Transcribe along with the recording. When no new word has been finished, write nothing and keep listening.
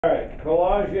All right,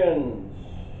 Colossians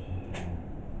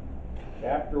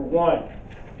chapter 1.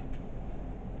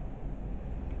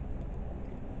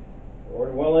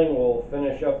 Lord willing, we'll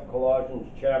finish up Colossians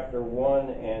chapter 1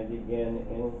 and begin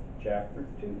in chapter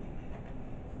 2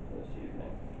 this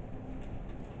evening.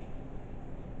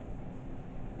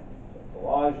 So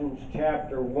Colossians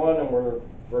chapter 1, and we're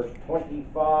verse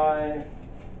 25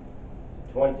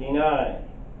 to 29.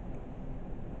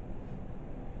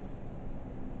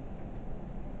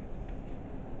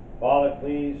 Father,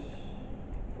 please,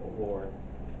 oh Lord,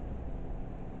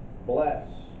 bless,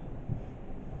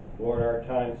 Lord, our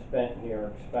time spent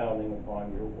here expounding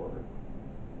upon your word.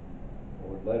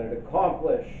 Lord, let it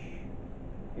accomplish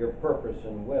your purpose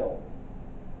and will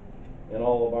in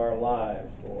all of our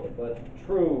lives, Lord. Let the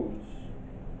truths,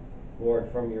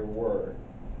 Lord, from your word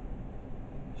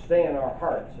stay in our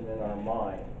hearts and in our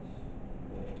minds,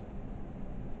 Lord,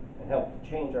 and help to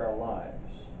change our lives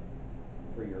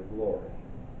for your glory.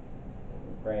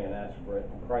 Pray and ask for it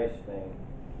in Christ's name.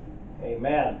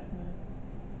 Amen.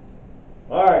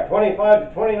 All right, 25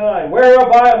 to 29.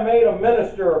 Whereof I am made a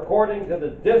minister according to the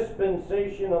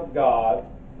dispensation of God,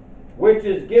 which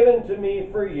is given to me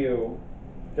for you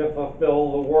to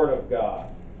fulfill the word of God.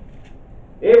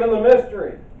 Even the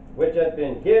mystery which hath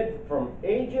been hid from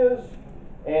ages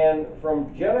and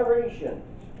from generations,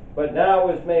 but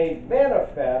now is made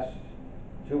manifest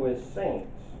to his saints,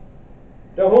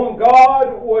 to whom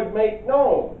God would make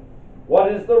known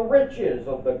what is the riches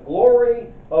of the glory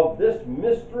of this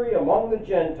mystery among the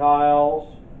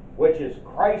Gentiles, which is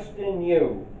Christ in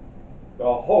you,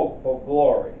 the hope of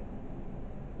glory,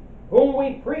 whom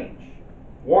we preach,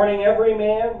 warning every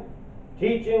man,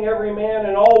 teaching every man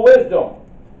in all wisdom,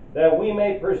 that we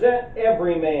may present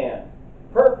every man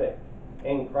perfect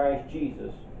in Christ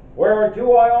Jesus.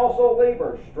 Whereunto I also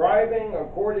labor, striving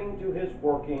according to his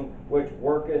working, which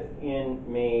worketh in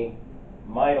me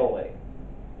mightily.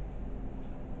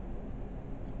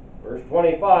 Verse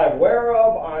 25,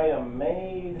 whereof I am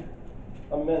made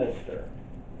a minister.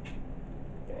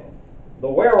 Okay. The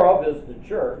whereof is the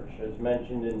church, as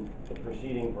mentioned in the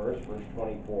preceding verse, verse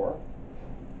 24.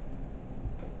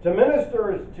 To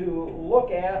minister is to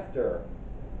look after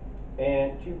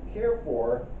and to care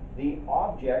for the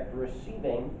object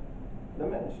receiving the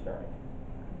ministering.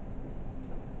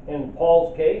 In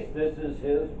Paul's case, this is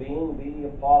his being the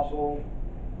apostle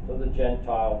to the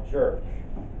Gentile church.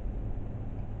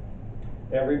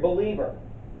 Every believer,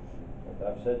 as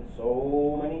I've said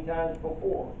so many times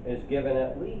before, is given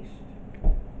at least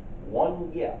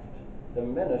one gift to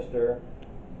minister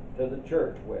to the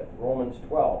church with. Romans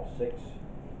 12, 6,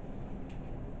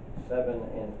 7,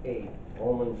 and 8.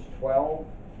 Romans 12,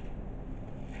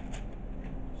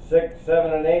 6,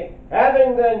 7, and 8.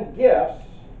 Having then gifts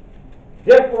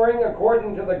differing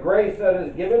according to the grace that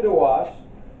is given to us,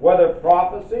 whether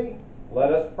prophecy,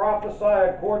 let us prophesy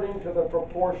according to the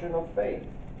proportion of faith.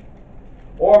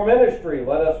 Or ministry,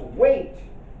 let us wait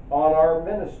on our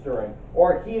ministering.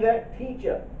 Or he that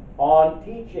teacheth, on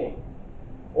teaching.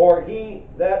 Or he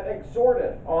that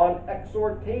exhorteth, on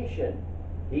exhortation.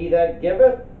 He that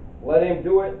giveth, let him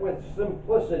do it with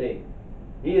simplicity.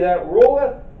 He that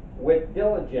ruleth, with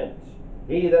diligence.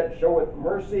 He that showeth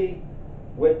mercy,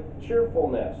 with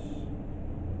cheerfulness.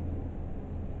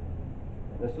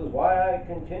 This is why I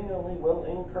continually will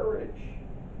encourage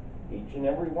each and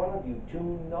every one of you to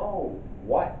know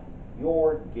what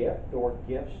your gift or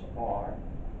gifts are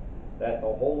that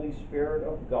the Holy Spirit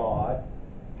of God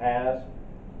has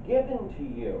given to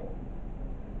you.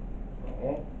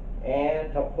 Okay?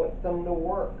 And to put them to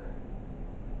work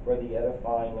for the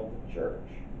edifying of the church.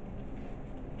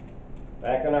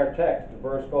 Back in our text, the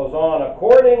verse goes on,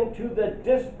 according to the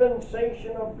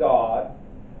dispensation of God,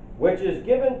 which is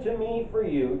given to me for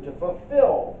you to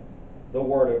fulfill the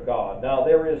word of God. Now,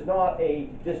 there is not a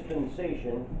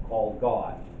dispensation called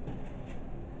God.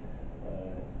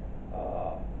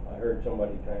 I heard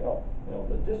somebody saying,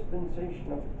 the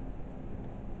dispensation of,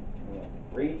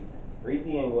 read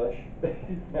the English.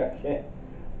 Okay.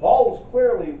 Paul's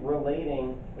clearly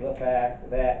relating the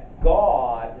fact that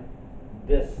God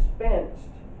dispensed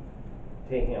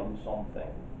to him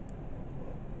something.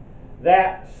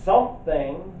 That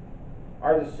something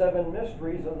are the seven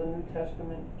mysteries of the New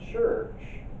Testament church,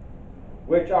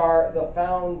 which are the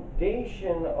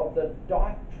foundation of the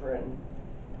doctrine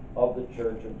of the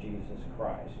Church of Jesus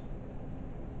Christ.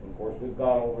 Of course, we've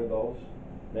gone over those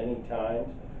many times.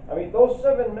 I mean, those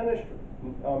seven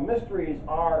mysteries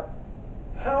are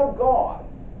how God,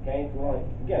 okay, if you want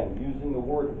to, again, using the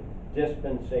word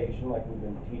dispensation like we've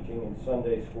been teaching in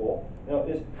Sunday school,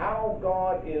 is how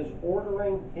God is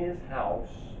ordering his house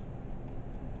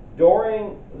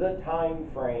during the time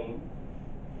frame,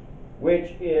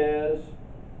 which is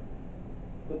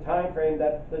the time frame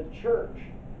that the church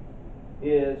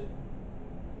is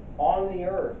on the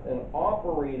earth and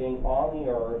operating on the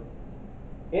earth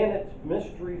in its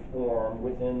mystery form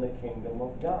within the kingdom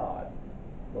of God.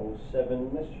 Those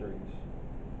 7 mysteries.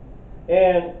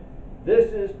 And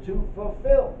this is to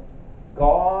fulfill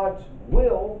God's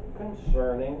will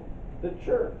concerning the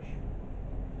church.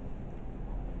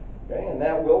 Okay, and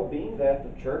that will be that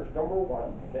the church, number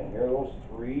 1. Okay, here are those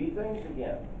 3 things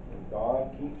again. And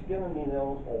God keeps giving me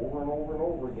those over and over and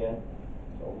over again.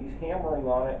 So he's hammering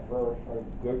on it for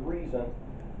a good reason.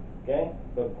 Okay,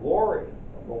 the glory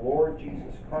of the Lord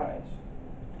Jesus Christ.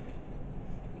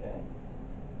 Okay,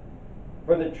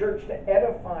 for the church to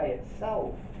edify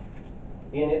itself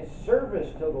in its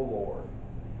service to the Lord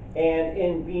and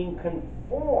in being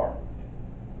conformed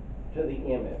to the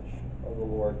image of the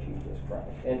Lord Jesus Christ,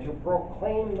 and to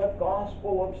proclaim the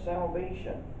gospel of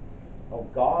salvation,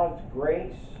 of God's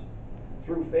grace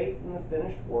through faith in the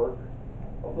finished work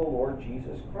of the Lord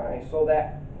Jesus Christ, so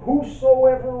that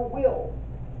whosoever will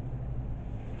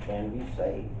can be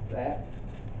saved.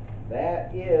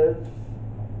 That is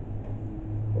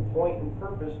the point and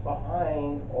purpose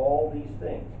behind all these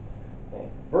things. Okay.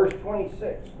 Verse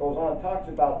 26 goes on and talks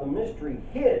about the mystery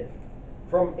hid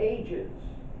from ages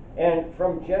and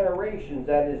from generations,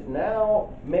 that is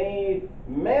now made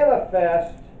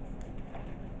manifest,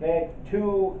 okay,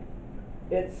 to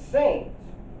its saints.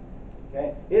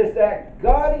 Okay, is that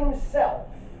God himself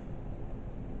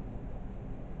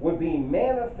would be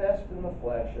manifest in the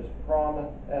flesh as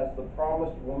the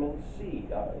promised woman's seed.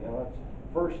 That's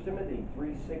 1 Timothy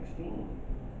 3:16.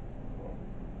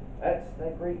 That's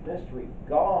that great mystery.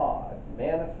 God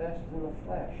manifest in the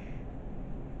flesh.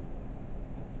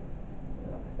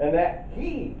 And that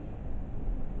he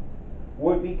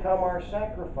would become our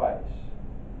sacrifice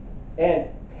and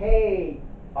pay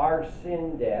our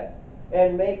sin debt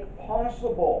and make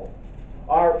possible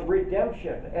our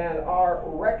redemption and our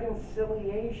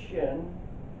reconciliation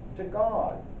to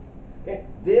God. Okay?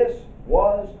 This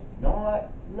was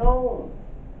not known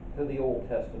to the Old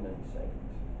Testament saints.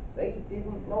 They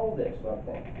didn't know this,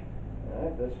 okay?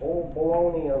 This whole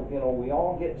baloney of, we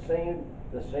all get saved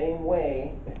the same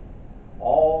way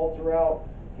all throughout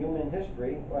human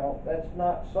history. Well, that's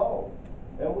not so.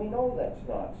 And we know that's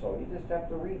not so. You just have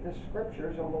to read the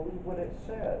scriptures and believe what it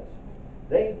says.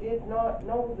 They did not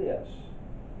know this.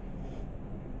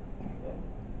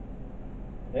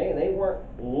 Okay, they weren't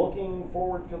looking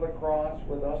forward to the cross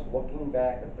with us looking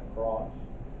back at the cross.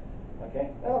 Okay?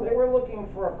 No, they were looking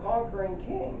for a conquering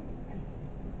king.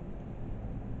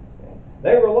 Okay?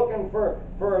 They were looking for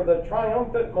the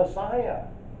triumphant Messiah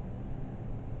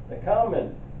to come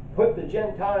and put the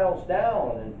Gentiles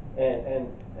down and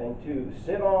to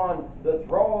sit on the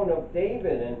throne of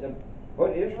David and to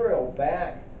put Israel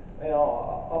back, in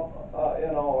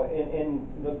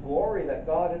the glory that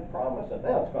God had promised them.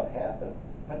 Now it's going to happen,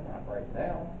 but not right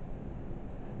now.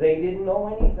 They didn't know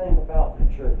anything about the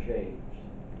church age.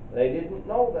 They didn't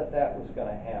know that was going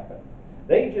to happen.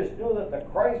 They just knew that the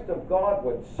Christ of God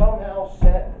would somehow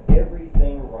set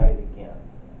everything right again.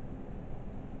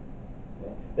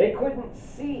 They couldn't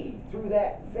see through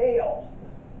that veil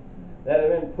that had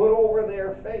been put over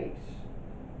their face,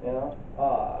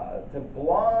 to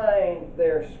blind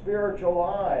their spiritual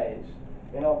eyes.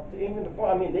 Even the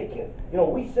point, they can.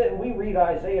 We sit and we read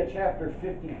Isaiah chapter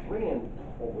 53, and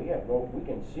we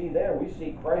can see there. We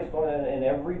see Christ in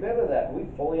every bit of that, and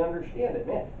we fully understand it.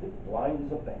 Man, it's blind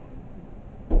as a bat.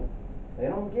 They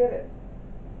don't get it.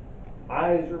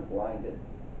 Eyes are blinded.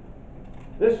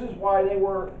 This is why they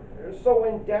were so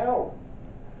in doubt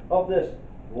of this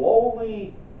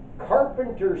lowly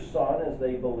carpenter's son, as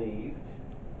they believed,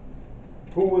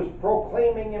 who was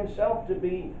proclaiming himself to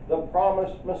be the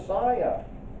promised Messiah,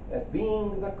 as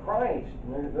being the Christ.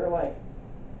 And they're like,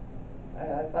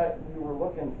 I thought we were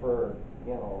looking for,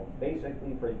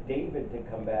 basically for David to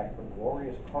come back, the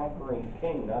glorious conquering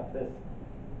king, not this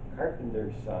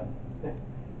carpenter's son,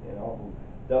 who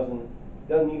doesn't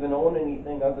even own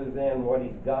anything other than what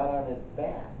he's got on his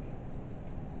back.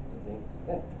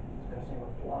 Yeah, it's because they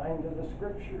were blind to the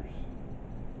scriptures.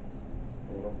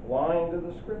 They were blind to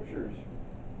the scriptures.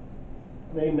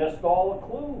 They missed all the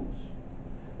clues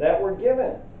that were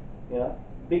given,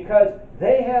 because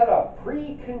they had a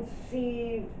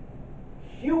preconceived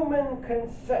human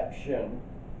conception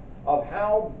of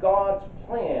how God's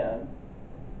plan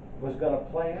was going to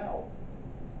play out.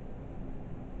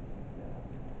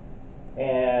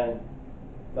 And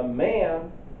the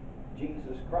man,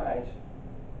 Jesus Christ,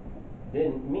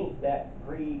 didn't meet that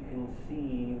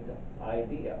preconceived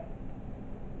idea.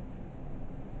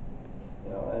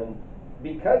 And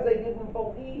because they didn't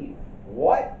believe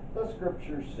what the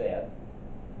Scripture said,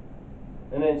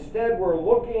 and instead were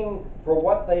looking for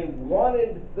what they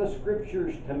wanted the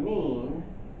Scriptures to mean,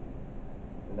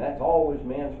 and that's always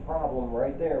man's problem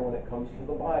right there when it comes to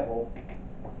the Bible.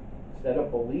 Instead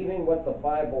of believing what the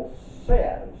Bible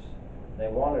says, they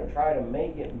want to try to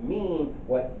make it mean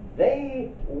what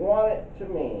they want it to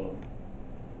mean.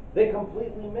 They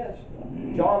completely missed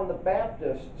John the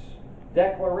Baptist's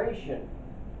declaration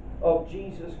of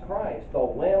Jesus Christ, the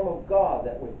Lamb of God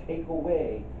that would take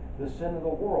away the sin of the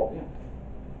world.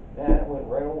 That went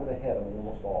right over the head of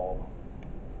almost all of them.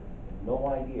 No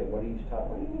idea what he's talking about.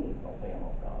 What do you mean, the Lamb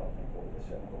of God will take away the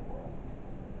sin of the world?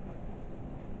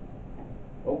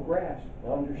 No grasp,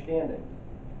 no understanding.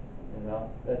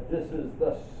 That this is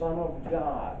the Son of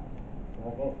God.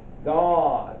 Okay?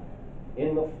 God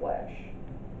in the flesh.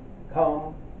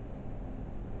 Come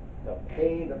to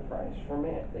pay the price for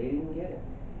man. They didn't get it.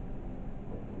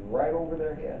 Right over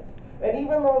their heads. And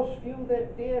even those few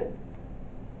that did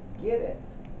get it.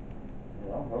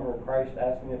 Remember Christ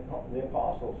asking the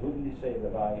apostles, who do you say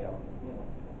that I am?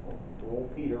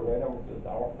 Old Peter right over says,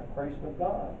 thou art the Christ of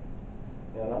God.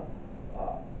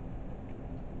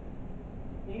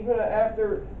 Even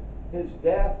after his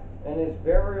death and his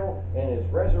burial and his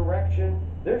resurrection,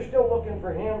 they're still looking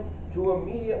for him to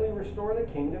immediately restore the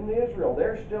kingdom to Israel.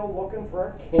 They're still looking for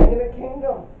a king and a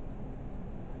kingdom.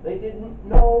 They didn't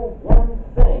know one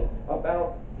thing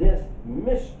about this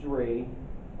mystery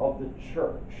of the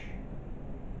church.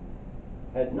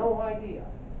 Had no idea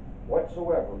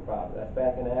whatsoever about it. That's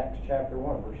back in Acts chapter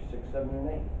 1, verses 6, 7, and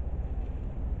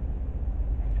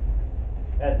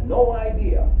 8. Had no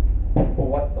idea for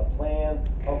what the plan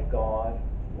of God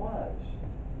was.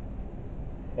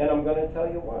 And I'm going to tell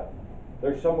you what.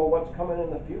 There's some of what's coming in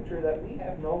the future that we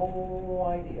have no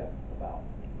idea about.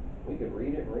 We could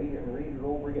read it and read it and read it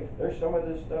over again. There's some of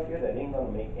this stuff here that ain't going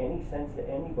to make any sense to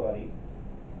anybody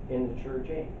in the church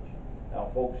age.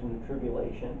 Now, folks in the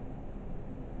tribulation,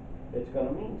 it's going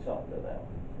to mean something to them.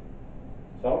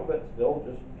 Some of it's still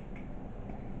just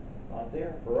not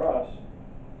there for us.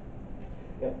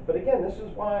 But again, this is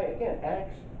why,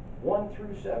 Acts 1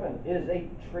 through 7 is a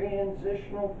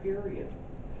transitional period.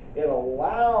 It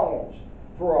allows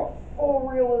for a full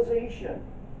realization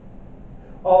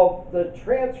of the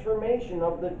transformation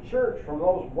of the church from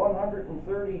those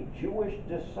 130 Jewish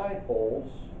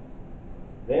disciples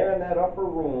there in that upper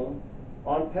room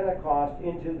on Pentecost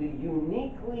into the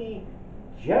uniquely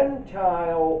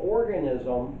Gentile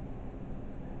organism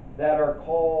that are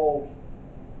called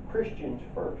Christians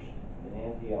first in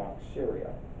Antioch, Syria.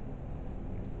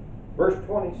 Verse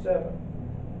 27.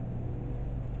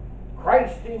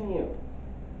 Christ in you,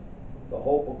 the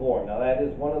hope of glory. Now that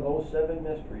is one of those 7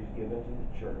 mysteries given to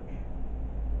the church.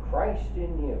 Christ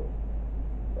in you,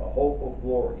 the hope of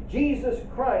glory. Jesus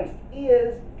Christ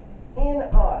is in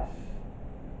us.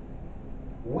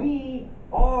 We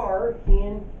are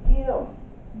in Him.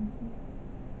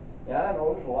 Now I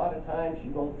know there's a lot of times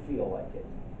you don't feel like it,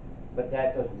 but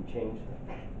that doesn't change the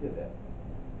fact of it.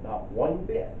 Not one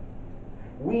bit.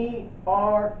 We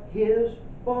are His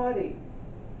body.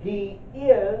 He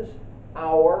is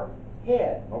our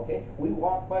head. Okay? We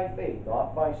walk by faith,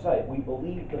 not by sight. We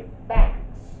believe the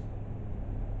facts.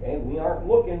 Okay? We aren't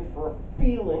looking for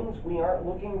feelings. We aren't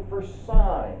looking for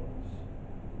signs.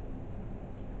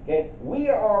 Okay? We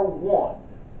are one.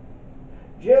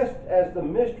 Just as the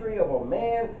mystery of a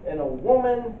man and a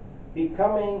woman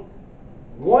becoming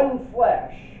one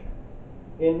flesh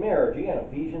in marriage. Again,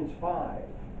 Ephesians 5.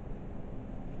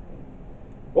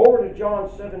 Go over to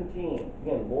John 17.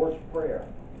 Again, Lord's Prayer.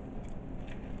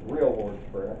 Real Lord's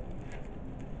Prayer.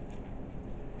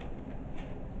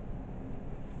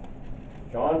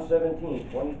 John 17,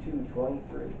 22,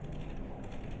 23.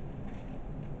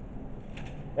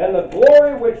 And the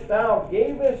glory which thou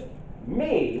gavest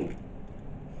me,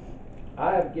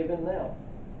 I have given them,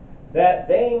 that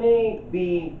they may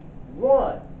be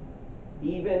one,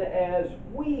 even as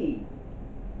we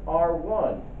are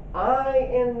one. I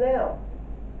in them,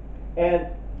 and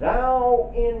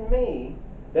thou in me,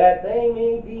 that they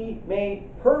may be made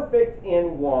perfect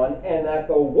in one, and that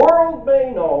the world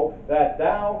may know that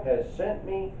thou hast sent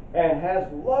me, and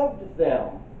hast loved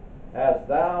them as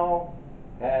thou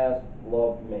hast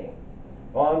loved me.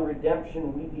 On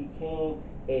redemption, we became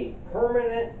a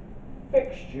permanent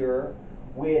fixture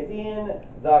within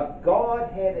the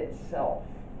Godhead itself.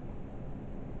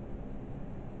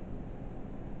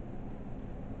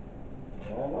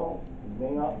 I know, you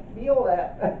may not feel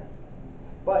that,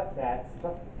 but that's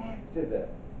the fact of it.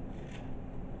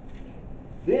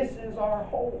 This is our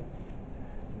hope.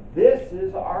 This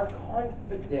is our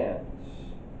confidence.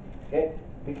 Okay?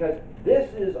 Because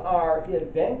this is our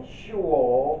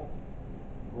eventual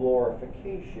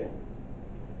glorification.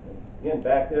 Again,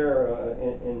 back there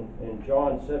in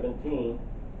John 17,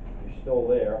 you're still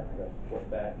there. I got to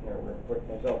flip back here real quick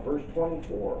myself. Verse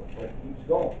 24, it keeps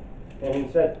going. And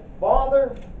he said,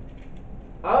 Father,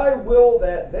 I will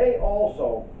that they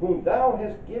also, whom thou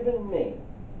hast given me,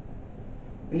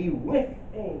 be with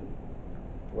me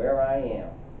where I am,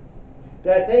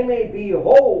 that they may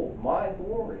behold my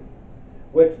glory,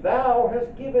 which thou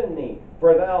hast given me,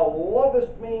 for thou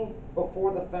lovest me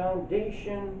before the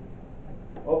foundation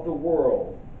of the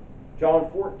world.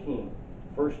 John 14,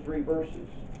 first 3 verses.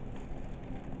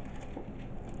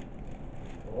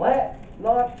 Let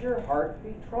not your heart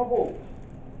be troubled.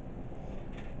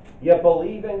 You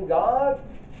believe in God,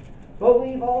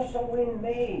 believe also in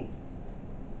me.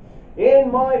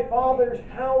 In my Father's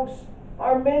house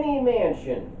are many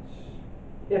mansions.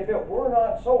 If it were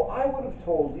not so, I would have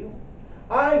told you.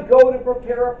 I go to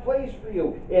prepare a place for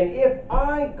you. And if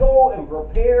I go and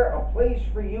prepare a place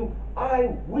for you,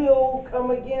 I will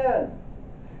come again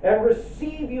and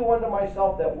receive you unto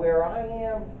myself, that where I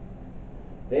am,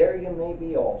 there you may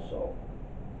be also.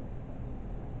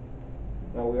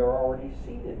 Now we are already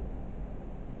seated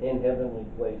in heavenly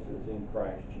places in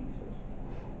Christ Jesus.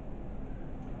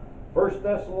 1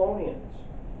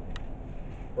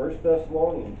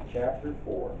 Thessalonians chapter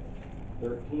 4,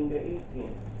 13 to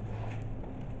 18.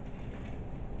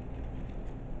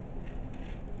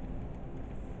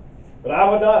 But I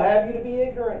would not have you to be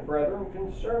ignorant, brethren,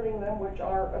 concerning them which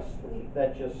are asleep,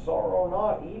 that ye sorrow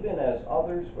not, even as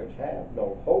others which have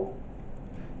no hope.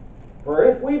 For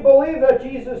if we believe that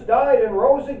Jesus died and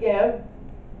rose again,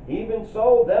 even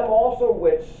so them also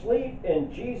which sleep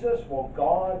in Jesus will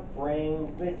God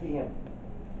bring with him.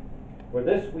 For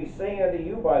this we say unto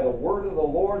you by the word of the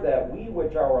Lord, that we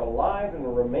which are alive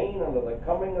and remain unto the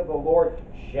coming of the Lord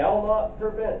shall not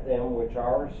prevent them which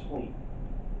are asleep.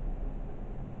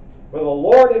 For the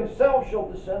Lord himself shall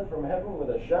descend from heaven with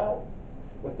a shout,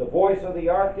 with the voice of the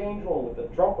archangel, and with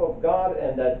the trump of God,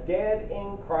 and the dead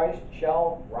in Christ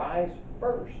shall rise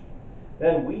first.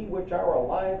 Then we which are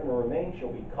alive and remain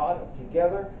shall be caught up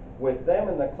together with them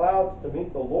in the clouds to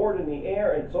meet the Lord in the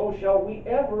air, and so shall we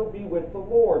ever be with the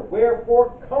Lord.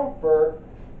 Wherefore comfort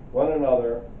one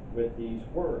another with these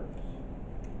words.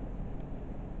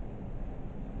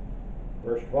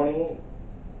 Verse 28.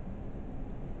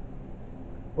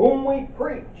 Whom we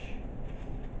preach,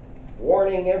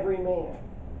 warning every man.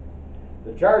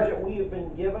 The charge that we have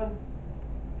been given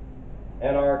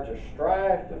and are to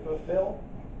strive to fulfill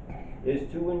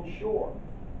is to ensure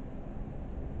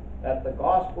that the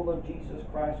gospel of Jesus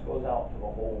Christ goes out to the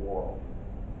whole world.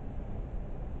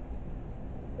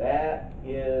 That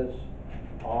is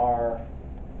our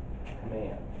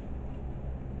command.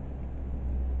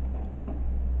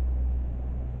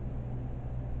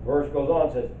 Verse goes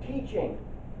on, says, teaching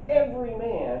every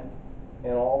man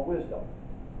in all wisdom.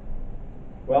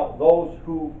 Well, those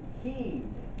who heed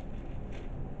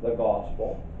the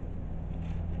gospel,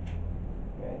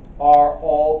 okay, are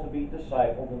all to be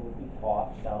discipled and to be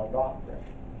taught sound doctrine.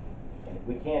 And if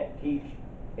we can't teach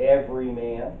every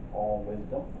man all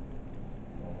wisdom,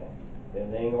 okay,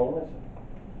 then they ain't going to listen.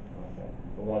 Okay.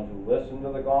 The ones who listen to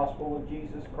the gospel of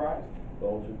Jesus Christ,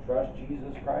 those who trust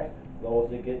Jesus Christ, those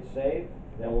that get saved,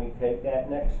 then we take that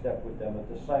next step with them of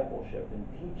discipleship and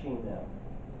teaching them,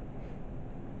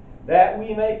 that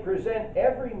we may present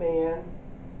every man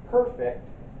perfect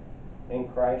in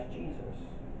Christ Jesus.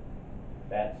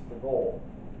 That's the goal.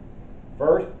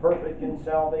 First, perfect in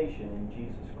salvation in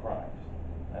Jesus Christ.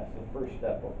 That's the first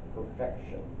step of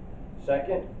perfection.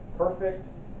 Second, perfect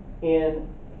in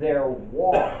their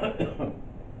walk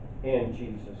in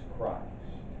Jesus Christ.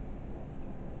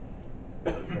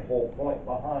 The whole point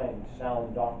behind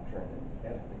sound doctrine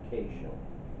and edification.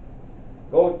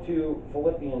 Go to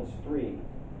Philippians 3.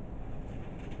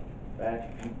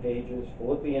 Back a few pages.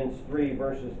 Philippians 3,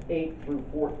 verses 8 through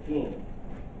 14.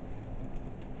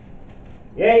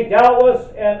 Yea,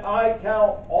 doubtless, and I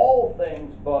count all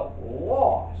things but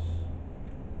loss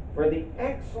for the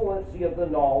excellency of the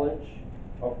knowledge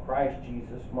of Christ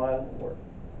Jesus my Lord,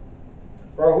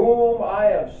 for whom I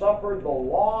have suffered the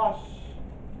loss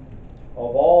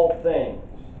of all things.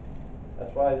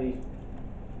 That's why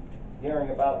hearing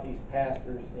about these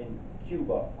pastors in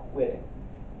Cuba quitting,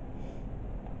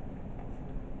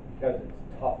 because it's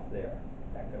tough there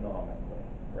economically.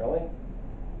 Really?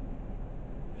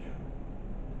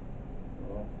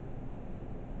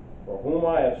 For whom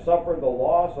I have suffered the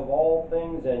loss of all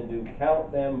things, and do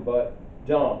count them but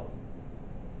dung,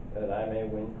 that I may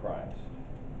win Christ,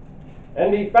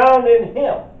 and be found in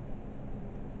him,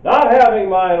 Not having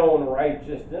mine own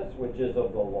righteousness, which is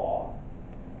of the law,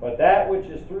 but that which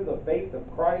is through the faith of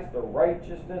Christ, the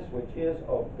righteousness which is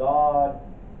of God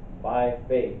by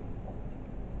faith.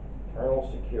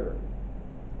 Eternal security.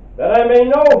 That I may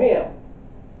know him,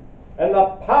 and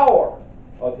the power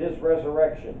of his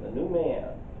resurrection, the new man,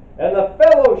 and the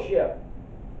fellowship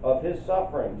of his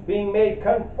sufferings, being made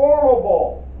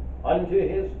conformable unto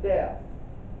his death,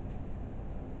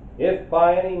 if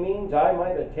by any means I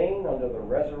might attain unto the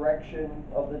resurrection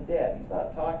of the dead. He's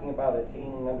not talking about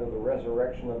attaining unto the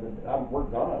resurrection of the dead. We're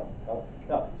gone. No, he's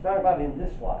talking about in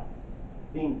this life,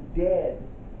 being dead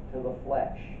to the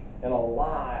flesh and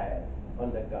alive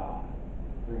unto God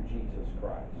through Jesus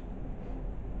Christ.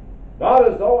 Not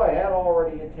as though I had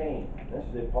already attained. This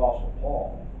is the Apostle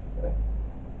Paul. Okay?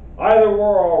 Either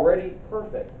were already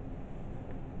perfect.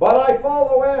 But I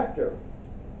follow after,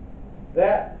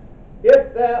 that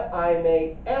if that I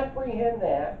may apprehend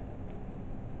that,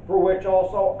 for which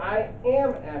also I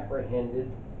am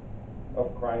apprehended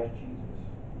of Christ Jesus.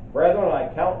 Brethren,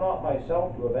 I count not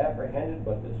myself to have apprehended,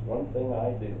 but this one thing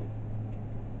I do,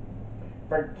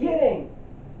 forgetting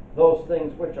those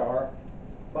things which are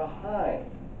behind,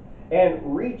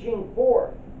 and reaching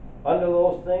forth unto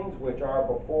those things which are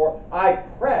before, I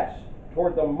press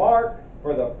toward the mark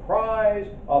for the prize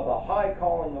of the high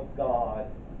calling of God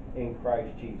in Christ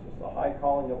Jesus. The high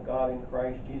calling of God in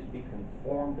Christ Jesus, be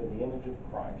conformed to the image of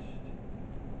Christ.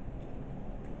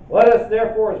 Let us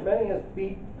therefore, as many as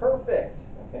be perfect,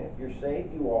 okay, if you're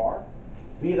saved, you are,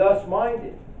 be thus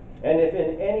minded. And if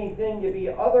in anything you be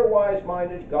otherwise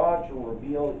minded, God shall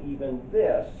reveal even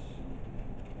this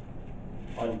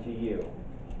unto you.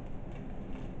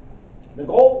 The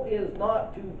goal is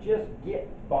not to just get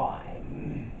by,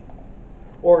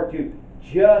 or to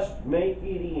just make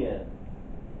it in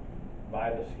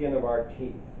by the skin of our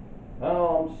teeth.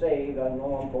 Oh, I'm saved. I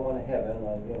know I'm going to heaven.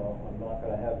 I'm not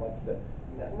going to have much to.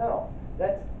 No,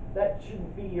 that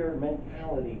shouldn't be your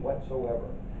mentality whatsoever.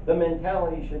 The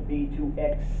mentality should be to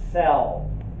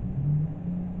excel.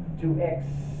 To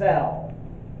excel.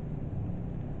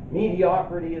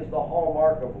 Mediocrity is the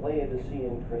hallmark of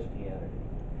Laodicean Christianity.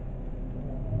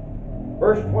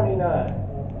 Verse 29.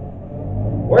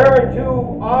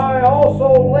 Whereunto I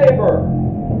also labor.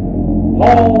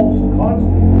 Paul's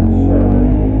constant concern,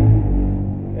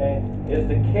 okay, is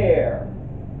the care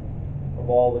of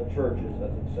all the churches,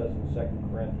 as it says in 2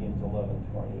 Corinthians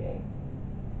 11:28.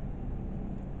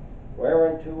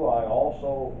 Whereunto I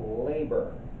also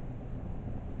labor.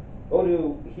 Go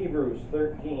to Hebrews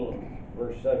 13,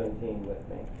 verse 17 with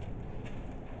me.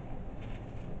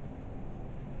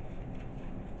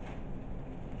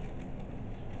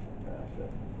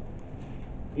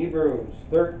 Hebrews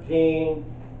 13,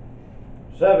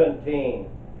 17.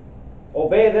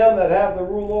 Obey them that have the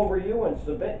rule over you, and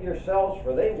submit yourselves,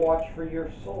 for they watch for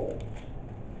your souls,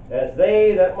 as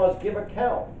they that must give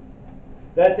account,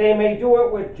 that they may do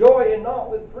it with joy and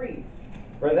not with grief,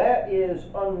 for that is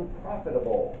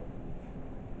unprofitable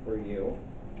for you.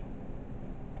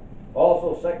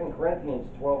 Also 2 Corinthians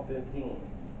 12:15.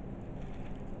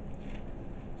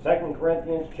 2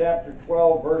 Corinthians chapter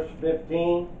 12, verse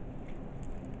 15.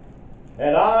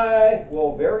 And I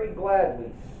will very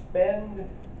gladly spend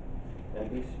and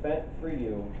be spent for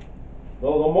you,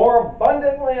 though the more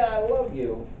abundantly I love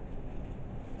you,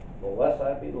 the less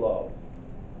I be loved.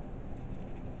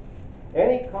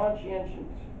 Any conscientious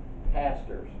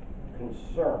pastor's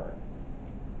concern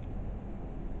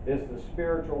is the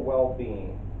spiritual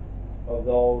well-being of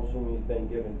those whom he's been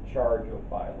given charge of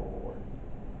by the Lord.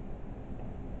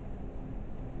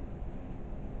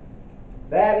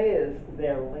 That is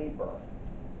their labor.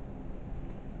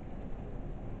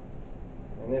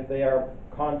 And if they are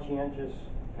conscientious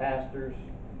pastors,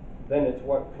 then it's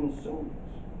what consumes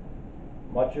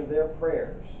much of their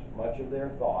prayers, much of their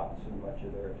thoughts, and much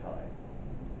of their time.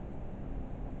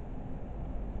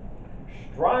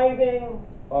 Striving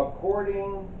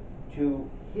according to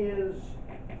his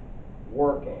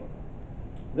working.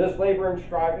 This labor and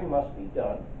striving must be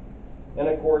done in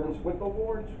accordance with the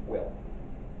Lord's will,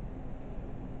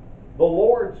 the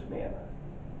Lord's manner,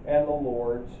 and the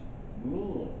Lord's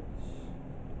means.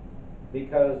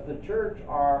 Because the church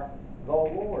are the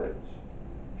Lord's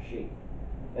sheep.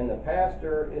 And the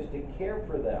pastor is to care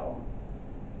for them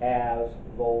as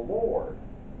the Lord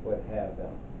would have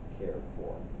them cared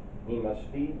for. He must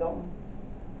feed them,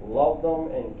 love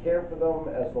them, and care for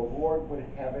them as the Lord would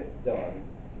have it done,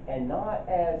 and not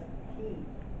as he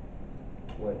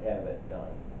would have it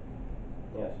done.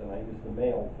 Yes, and I use the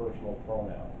male personal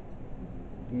pronoun.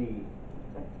 He.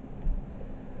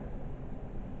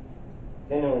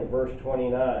 Continuing verse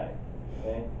 29.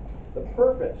 Okay? The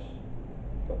purpose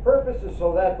The purpose is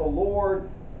so that the Lord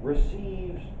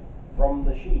receives from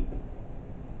the sheep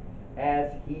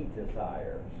as he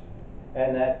desires,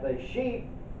 and that the sheep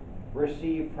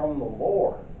receive from the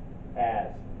Lord as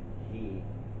he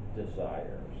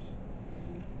desires.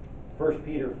 1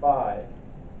 Peter 5,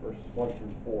 verses 1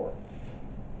 through 4.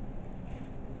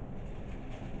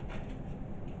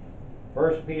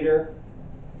 1 Peter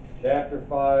chapter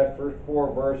 5, first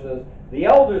 4 verses. The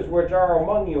elders which are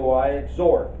among you I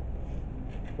exhort,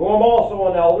 who am also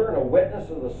an elder and a witness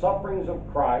of the sufferings of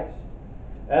Christ,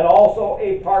 and also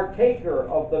a partaker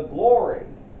of the glory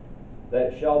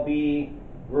that shall be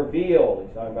revealed.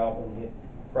 He's talking about when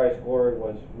Christ's glory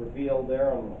was revealed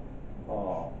there on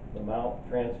the Mount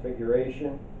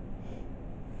Transfiguration.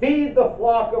 Feed the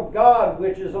flock of God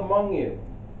which is among you,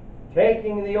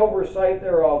 taking the oversight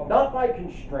thereof, not by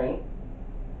constraint,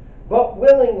 but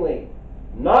willingly,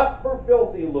 not for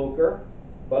filthy lucre,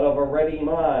 but of a ready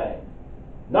mind,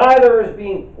 neither as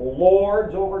being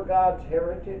lords over God's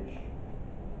heritage,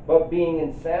 but being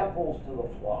ensamples to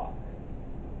the flock.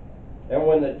 And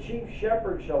when the chief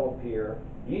shepherd shall appear,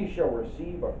 ye shall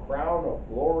receive a crown of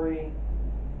glory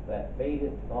that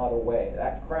fadeth not away.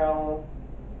 That crown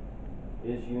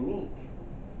is unique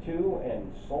to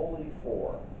and solely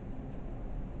for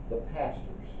the pastors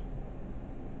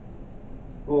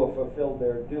who have fulfilled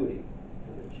their duty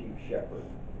to the chief shepherd.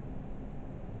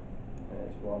 And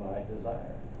it's one I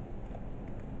desire.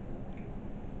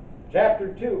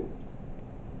 Chapter 2,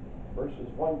 verses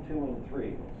 1, 2, and 3.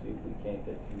 We'll see if we can't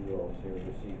get through those here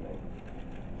this evening.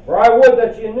 For I would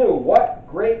that you knew what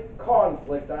great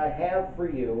conflict I have for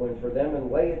you and for them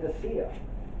in Laodicea,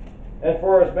 and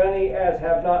for as many as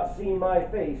have not seen my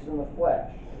face in the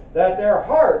flesh, that their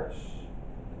hearts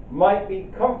might be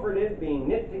comforted, being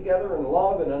knit together in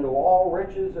love and unto all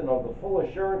riches and of the full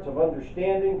assurance of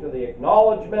understanding, to the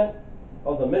acknowledgement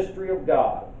of the mystery of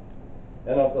God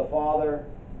and of the Father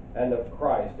and of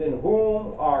Christ, in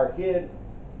whom are hid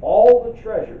all the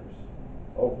treasures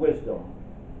of wisdom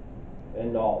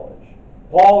and knowledge.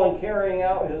 Paul, in carrying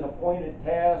out his appointed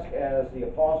task as the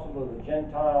apostle of the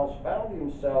Gentiles, found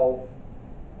himself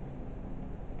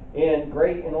in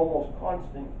great and almost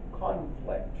constant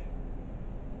conflict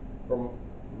from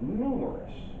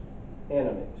numerous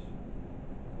enemies.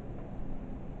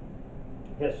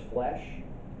 His flesh,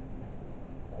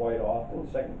 quite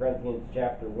often. 2 Corinthians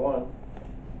chapter 1.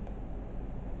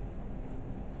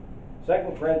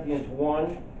 2 Corinthians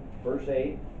 1, verse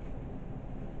 8.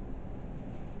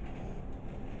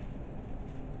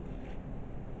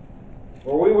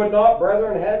 For we would not,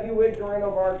 brethren, have you ignorant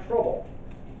of our trouble,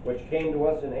 which came to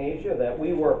us in Asia, that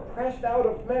we were pressed out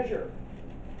of measure,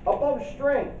 above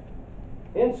strength,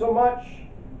 insomuch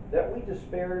that we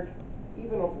despaired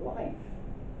even of life.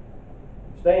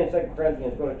 Stay in 2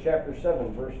 Corinthians, go to chapter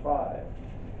 7, verse 5.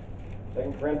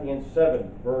 2 Corinthians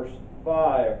 7, verse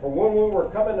 5. For when we were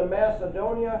coming to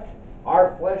Macedonia,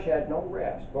 our flesh had no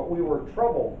rest, but we were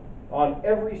troubled on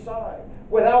every side.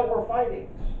 Without were fightings,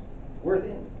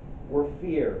 within were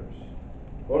fears.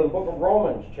 Go to the book of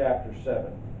Romans, chapter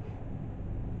 7.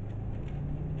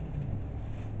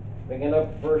 Picking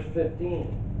up verse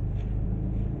 15.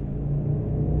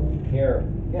 Here,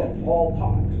 again, Paul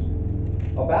talks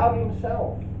about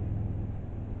himself.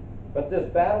 But this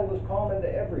battle is common to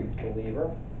every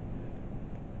believer.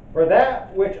 For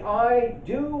that which I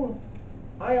do,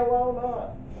 I allow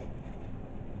not.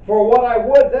 For what I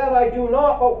would, that I do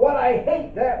not, but what I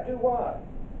hate, that do I.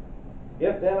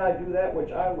 If then I do that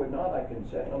which I would not, I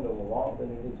consent unto the law,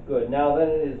 then it is good. Now then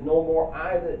it is no more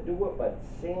I that do it, but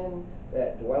sin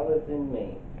that dwelleth in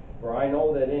me. For I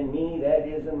know that in me, that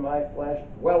is in my flesh,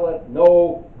 dwelleth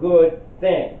no good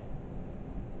thing.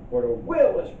 For the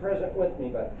will is present with me,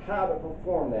 but how to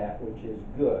perform that which is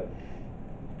good,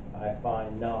 I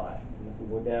find not. If we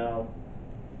go down,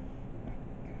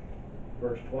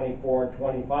 verse 24 and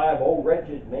 25, O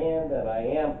wretched man that I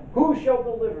am, who shall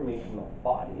deliver me from the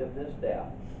body of this death?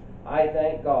 I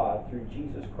thank God through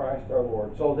Jesus Christ our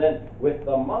Lord. So then, with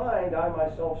the mind I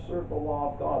myself serve the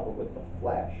law of God, but with the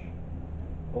flesh,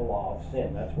 the law of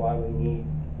sin. That's why we need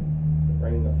to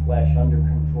bring the flesh under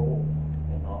control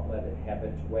and not let it have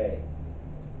its way.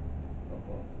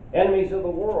 Okay. Enemies of the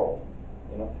world.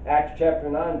 Acts chapter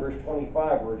 9, verse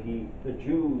 25, where the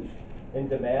Jews in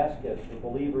Damascus, the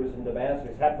believers in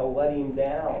Damascus, had to let him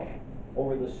down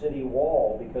over the city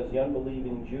wall because the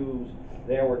unbelieving Jews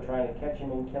there were trying to catch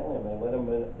him and kill him. They let him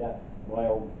in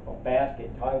a basket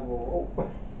tied with a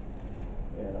rope.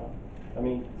 I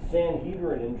mean,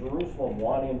 Sanhedrin in Jerusalem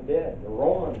want him dead. The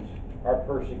Romans are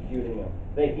persecuting him.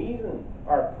 The heathen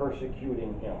are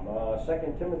persecuting him.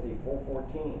 2 Timothy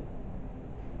 4:14.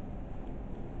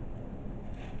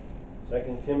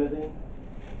 2 Timothy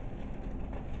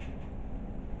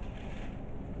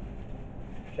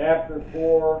chapter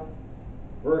 4,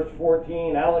 verse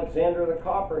 14, Alexander the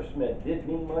coppersmith did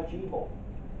me much evil.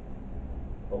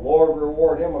 The Lord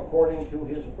reward him according to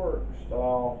his works.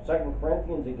 2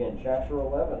 Corinthians again, chapter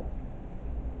 11.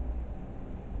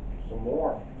 Some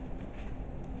more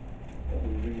that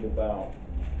we read about.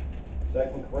 2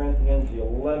 Corinthians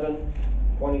 11,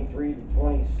 23 to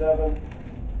 27.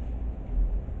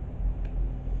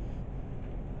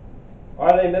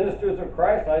 Are they ministers of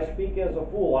Christ? I speak as a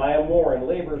fool. I am more, in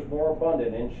labors more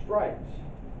abundant, in stripes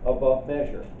above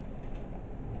measure,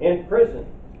 in prison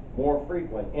more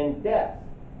frequent, in death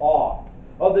oft.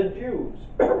 Of the Jews,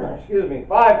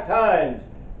 5 times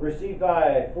received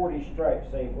I 40 stripes,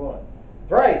 save one.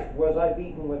 Thrice was I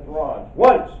beaten with rods.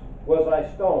 Once was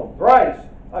I stoned. Thrice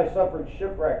I suffered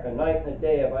shipwreck. A night and a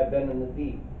day have I been in the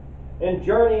deep. In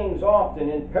journeyings often,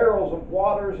 in perils of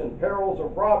waters, in perils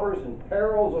of robbers, in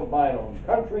perils of mine own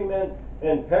countrymen,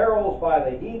 in perils by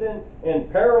the heathen, in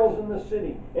perils in the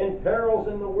city, in perils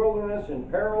in the wilderness, in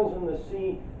perils in the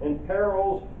sea, in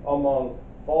perils among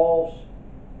false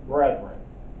brethren.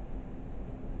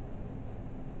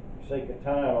 For sake of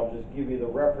time, I'll just give you the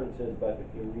references, but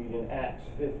if you read in Acts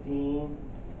 15,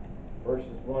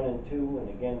 verses 1 and 2, and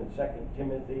again in 2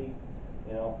 Timothy,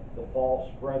 the false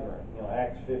brethren.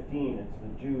 Acts 15, it's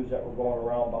the Jews that were going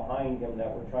around behind him that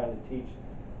were trying to teach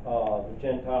the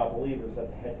Gentile believers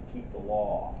that they had to keep the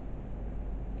law.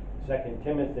 2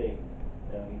 Timothy,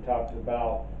 he talks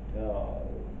about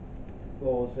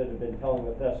those that have been telling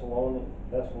the Thessalonians,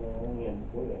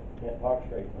 can't talk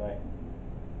straight tonight,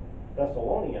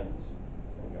 Thessalonians,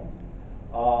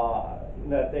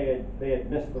 that they had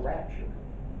missed the rapture.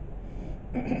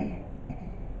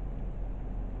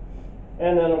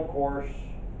 And then, of course,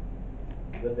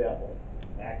 the devil.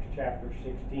 Acts chapter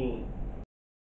 16.